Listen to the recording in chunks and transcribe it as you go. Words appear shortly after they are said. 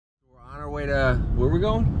way to, where are we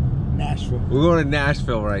going? Nashville. We're going to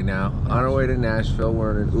Nashville right now. On our way to Nashville.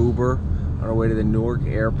 We're in an Uber on our way to the Newark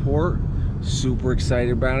airport. Super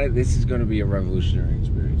excited about it. This is going to be a revolutionary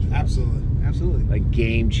experience. Absolutely. Absolutely. Like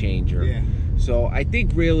game changer. Yeah. So I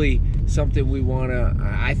think really something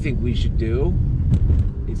I think we should do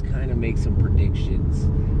is kind of make some predictions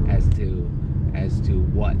as to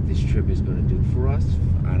what this trip is going to do for us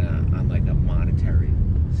on like a monetary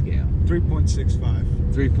scale.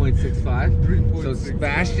 3.65. 3.65? So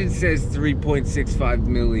Sebastian says 3.65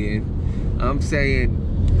 million. I'm saying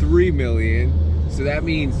 3 million. So that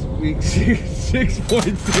means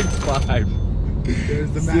 6.65. There's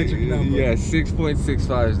the magic number. Yeah,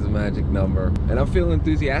 6.65 is the magic number. And I'm feeling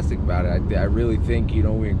enthusiastic about it. I really think, you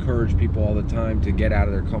know, we encourage people all the time to get out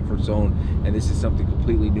of their comfort zone. And this is something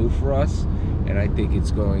completely new for us. And I think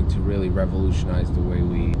it's going to really revolutionize the way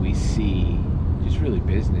we see just really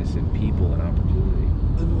business and people and opportunity.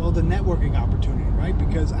 Well, the networking opportunity, right?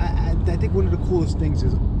 Because I think one of the coolest things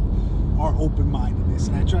is our open-mindedness.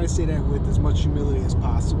 And I try to say that with as much humility as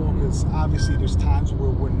possible, because obviously there's times where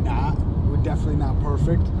we're definitely not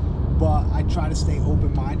perfect, but I try to stay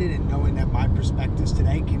open-minded and knowing that my perspectives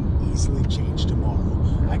today can easily change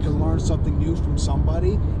tomorrow. I can learn something new from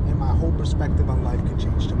somebody and my whole perspective on life could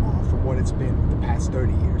change tomorrow from what it's been the past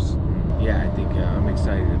 30 years. Yeah, I think I'm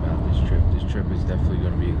excited about this trip. This trip is definitely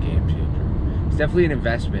going to be a game changer. It's definitely an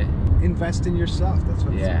investment. Invest in yourself. That's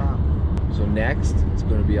what it's about. So next, it's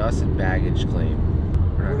going to be us at baggage claim.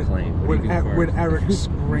 Or not claim. With Eric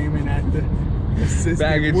screaming at the assistant.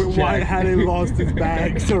 Baggage check. How they lost his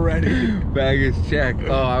bags already. Baggage check.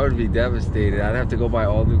 Oh, I would be devastated. I'd have to go buy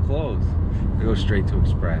all new clothes. I go straight to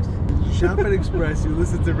Express. Shop at Express. You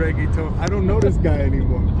listen to reggaeton. I don't know this guy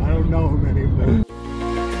anymore. I don't know him anymore.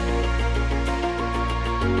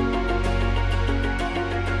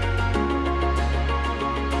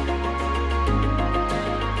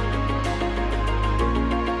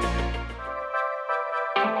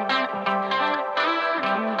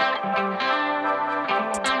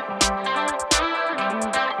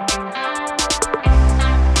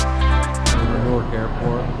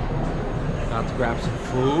 Airport, about to grab some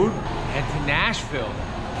food, head to Nashville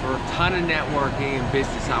for a ton of networking and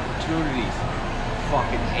business opportunities.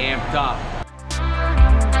 Fucking amped up.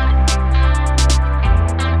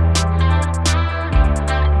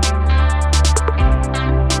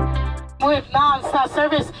 With non-stop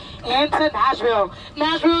service into Nashville.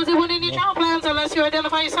 Nashville is it one in your travel plans unless you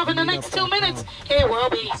identify yourself in the next 2 minutes. It will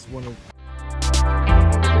be.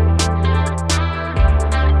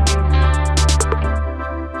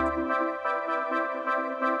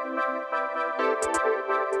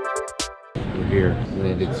 Here,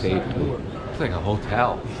 landed safely. It's like a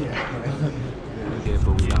hotel. Yeah,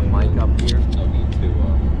 but we got Mike up here. No need to.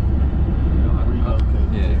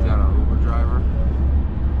 Yeah, he's got an Uber driver.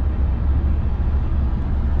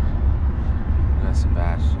 And that's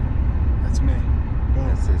Sebastian. That's me.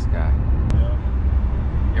 That's this guy.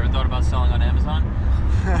 You ever thought about selling on Amazon?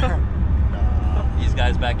 These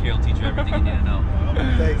guys back here will teach you everything you need to know.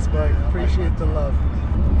 Thanks, Mike. Appreciate the love.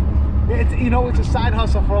 It's, you know, it's a side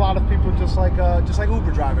hustle for a lot of people, just like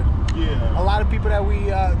Uber driving. Yeah. A lot of people that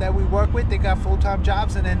we work with, they got full-time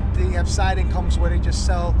jobs, and then they have side incomes where they just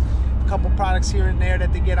sell a couple products here and there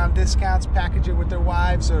that they get on discounts, package it with their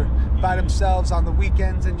wives or by themselves on the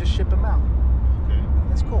weekends, and just ship them out. Okay.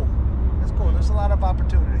 That's cool. That's cool. There's a lot of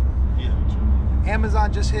opportunity. Yeah, true.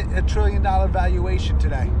 Amazon just hit $1 trillion valuation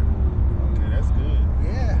today. Okay, that's good.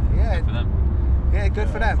 Yeah. Good for them. Yeah, good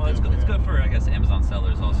for them. Well, it's good for, I guess, Amazon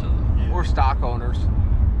sellers also. Or stock owners.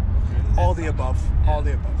 All the above. All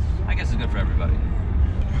the above. I guess it's good for everybody.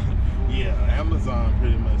 Yeah, Amazon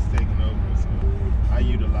pretty much taking over, so I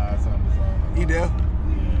utilize Amazon. You do? Yeah.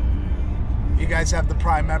 You guys have the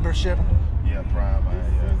Prime membership? Yeah, Prime. I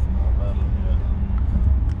love it.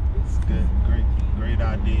 Yeah. It's good, great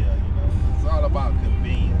idea. You know, it's all about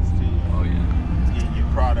convenience too. Oh yeah. Get your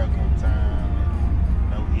product on time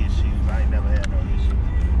and no issues. I ain't never had no issues.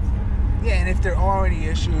 Yeah, and if there are any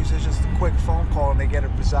issues, it's just a quick phone call and they get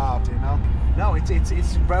it resolved, you know? No, it's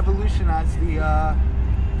revolutionized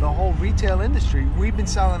the whole retail industry. We've been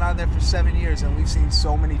selling on there for 7 years and we've seen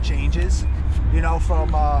so many changes, you know,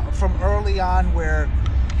 from early on where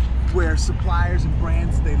suppliers and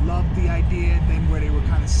brands, they loved the idea, and then where they were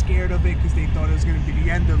kind of scared of it because they thought it was going to be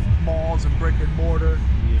the end of malls and brick and mortar,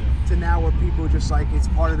 to now where people just like, it's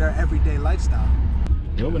part of their everyday lifestyle.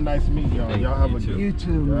 It was nice to meet y'all. Y'all have a good You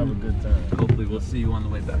too. Y'all have a good time. Hopefully we'll see you on the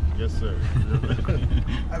way back. Yes, sir.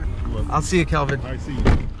 I'll see you, Kelvin. I see you.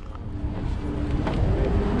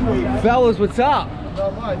 Fellas, what's up?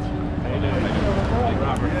 Not much. Hey,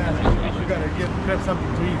 Robert. gotta grab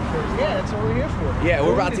something to eat first. Yeah, that's what we're here for. Yeah,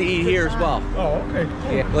 we're about to eat here as well. Oh, okay.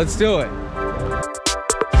 Cool. Yeah, let's do it.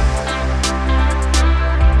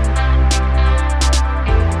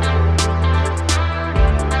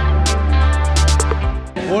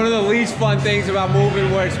 One of the least fun things about moving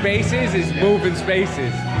where spaces is moving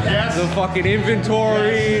spaces. Yes. The fucking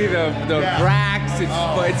inventory, the racks,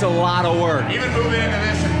 it's a lot of work. Even moving into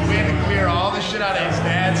this, and we had to clear all the shit out of his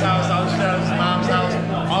dad's house, all the shit out of his mom's house,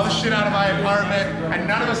 all the shit out of my apartment, and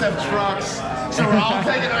none of us have trucks, so we're all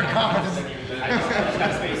taking our cars.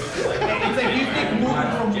 It's like you think moving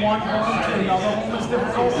from one home to another home is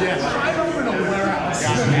difficult. Yes. Try moving a warehouse.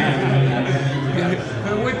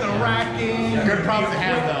 With the racking. Good problem to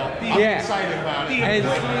have, though. I'm excited about it.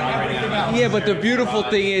 Yeah, but the beautiful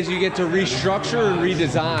thing is you get to restructure and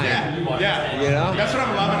redesign. Yeah. You know? That's what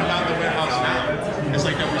I'm loving about the warehouse now. It's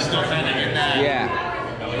like that we're still kind of in that. Yeah.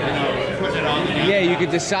 You know, putting it all together. Yeah, you can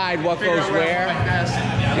decide what Figure goes out where. Like this.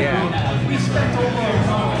 Yeah. We spent over a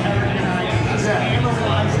month, Eric and I,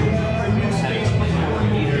 analyzing the new space before we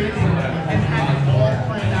moved in and had it all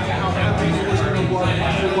planned out how everything was going to work,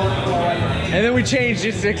 the workflow. And then we changed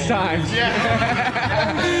it 6 times. Yeah.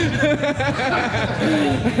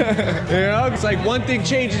 You know, it's like one thing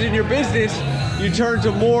changes in your business, you turn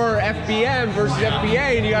to more FBM versus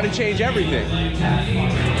FBA, and you got to change everything.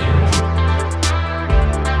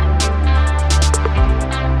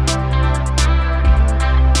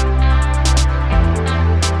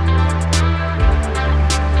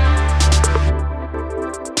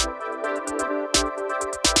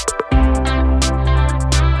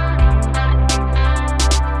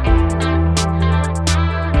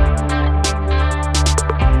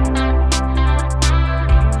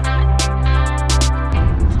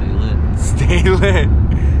 Stay lit.